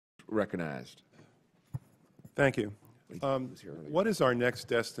recognized. Thank you. What is our next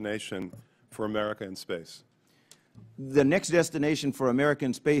destination for America in space? The next destination for America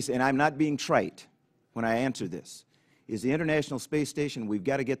in space, and I'm not being trite when I answer this, is the International Space Station. We've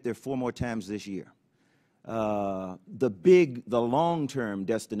got to get there 4 more times this year. The long-term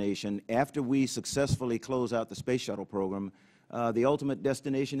destination, after we successfully close out the space shuttle program, the ultimate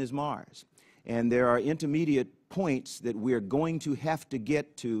destination is Mars. And there are intermediate points that we're going to have to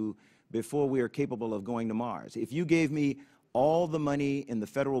get to before we are capable of going to Mars. If you gave me all the money in the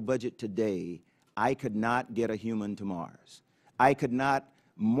federal budget today, I could not get a human to Mars. I could not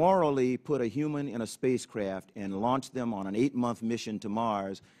morally put a human in a spacecraft and launch them on an 8-month mission to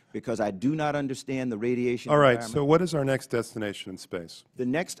Mars because I do not understand the radiation environment. All right, so what is our next destination in space? The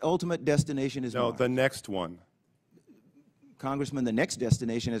next ultimate destination is Mars. No, the next one. Congressman, the next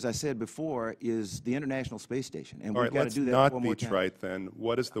destination, as I said before, is the International Space Station. And we've got to do that 4 more times. Let's not be trite then.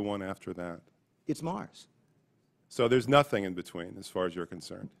 What is the one after that? It's Mars. So there's nothing in between as far as you're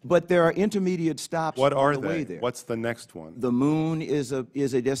concerned. But there are intermediate stops on the way there. What's the next one? The moon is a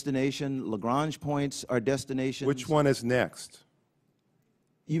destination. Lagrange points are destinations. Which one is next?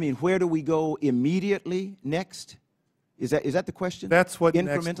 You mean where do we go immediately next? Is that the question? That's what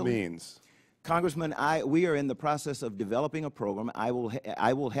next means. Congressman, we are in the process of developing a program. I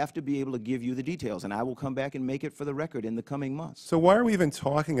will have to be able to give you the details, and I will come back and make it for the record in the coming months. So why are we even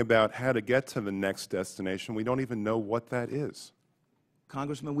talking about how to get to the next destination? We don't even know what that is.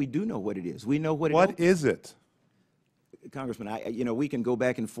 Congressman, we do know what it is. We know what it is. What is it? Congressman, we can go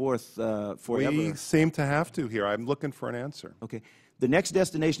back and forth forever. We seem to have to here. I'm looking for an answer. Okay. The next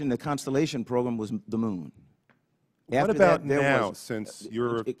destination in the Constellation program was the moon. What about now, since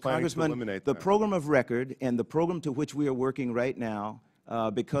you're planning to eliminate the program of record and the program to which we are working right now,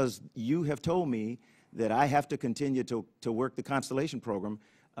 because you have told me that I have to continue to work the Constellation program,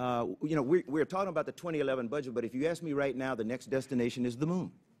 we're talking about the 2011 budget, but if you ask me right now, the next destination is the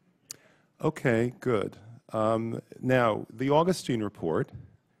moon. Okay, good. Now, the Augustine report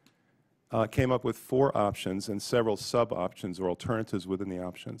came up with 4 options and several sub-options or alternatives within the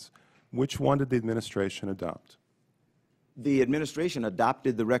options. Which one did the administration adopt? The administration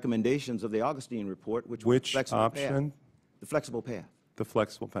adopted the recommendations of the Augustine report, which was the flexible option? Path. The flexible path. The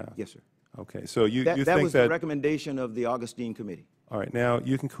flexible path. Yes, sir. Okay, so you think that was the recommendation of the Augustine committee. All right, now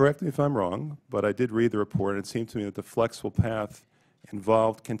you can correct me if I'm wrong, but I did read the report, and it seemed to me that the flexible path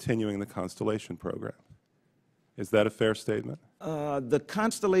involved continuing the Constellation program. Is that a fair statement? The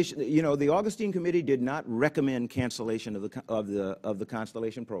Constellation, the Augustine committee did not recommend cancellation of the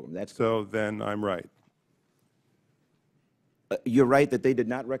Constellation program. That's so. Then I'm right. You're right that they did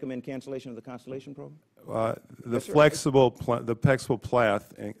not recommend cancellation of the Constellation program? The flexible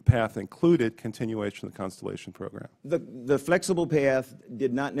path included continuation of the Constellation program. The flexible path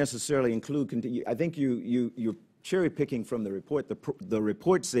did not necessarily include. I think you're cherry picking from the report. The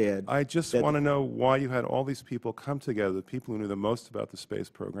report said. I just want to know why you had all these people come together, the people who knew the most about the space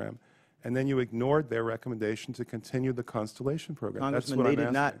program, and then you ignored their recommendation to continue the Constellation program. Congressman, that's what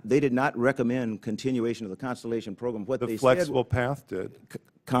I'm asking. They did not recommend continuation of the Constellation program. What the flexible path did.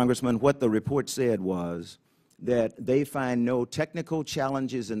 Congressman, what the report said was that they find no technical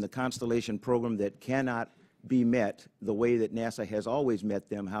challenges in the Constellation program that cannot be met the way that NASA has always met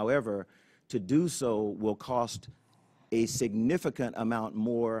them. However, to do so will cost a significant amount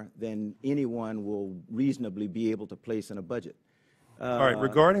more than anyone will reasonably be able to place in a budget. All right,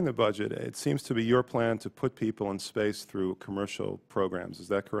 regarding the budget, it seems to be your plan to put people in space through commercial programs. Is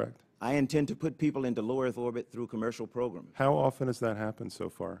that correct? I intend to put people into low Earth orbit through commercial programs. How often has that happened so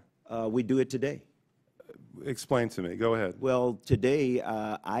far? We do it today. Explain to me. Go ahead. Well, today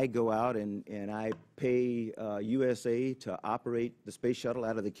I go out and I pay USA to operate the space shuttle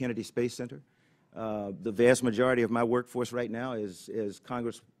out of the Kennedy Space Center. The vast majority of my workforce right now is, as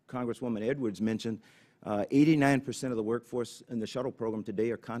Congresswoman Edwards mentioned, 89% of the workforce in the shuttle program today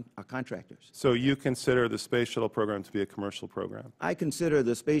are contractors. So you consider the space shuttle program to be a commercial program? I consider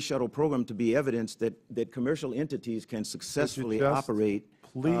the space shuttle program to be evidence that commercial entities can successfully operate.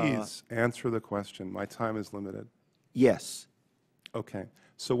 Please answer the question. My time is limited. Yes. Okay.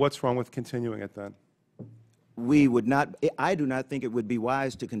 So what's wrong with continuing it then? We would not. I do not think it would be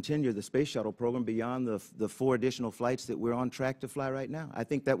wise to continue the space shuttle program beyond the 4 additional flights that we're on track to fly right now. I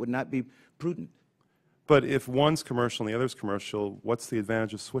think that would not be prudent. But if one's commercial and the other's commercial, what's the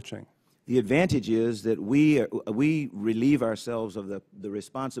advantage of switching? The advantage is that we relieve ourselves of the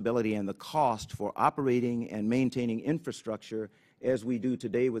responsibility and the cost for operating and maintaining infrastructure as we do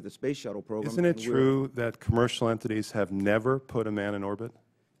today with the space shuttle program. Isn't it true that commercial entities have never put a man in orbit?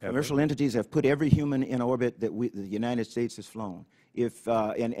 Commercial entities have put every human in orbit that the United States has flown.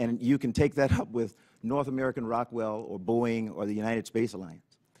 and you can take that up with North American Rockwell or Boeing or the United Space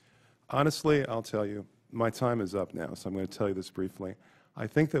Alliance. Honestly, I'll tell you, my time is up now, so I'm going to tell you this briefly. I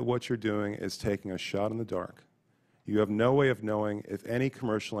think that what you're doing is taking a shot in the dark. You have no way of knowing if any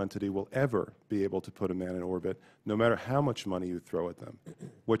commercial entity will ever be able to put a man in orbit, no matter how much money you throw at them.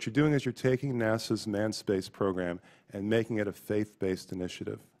 What you're doing is you're taking NASA's manned space program and making it a faith-based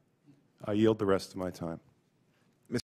initiative. I yield the rest of my time.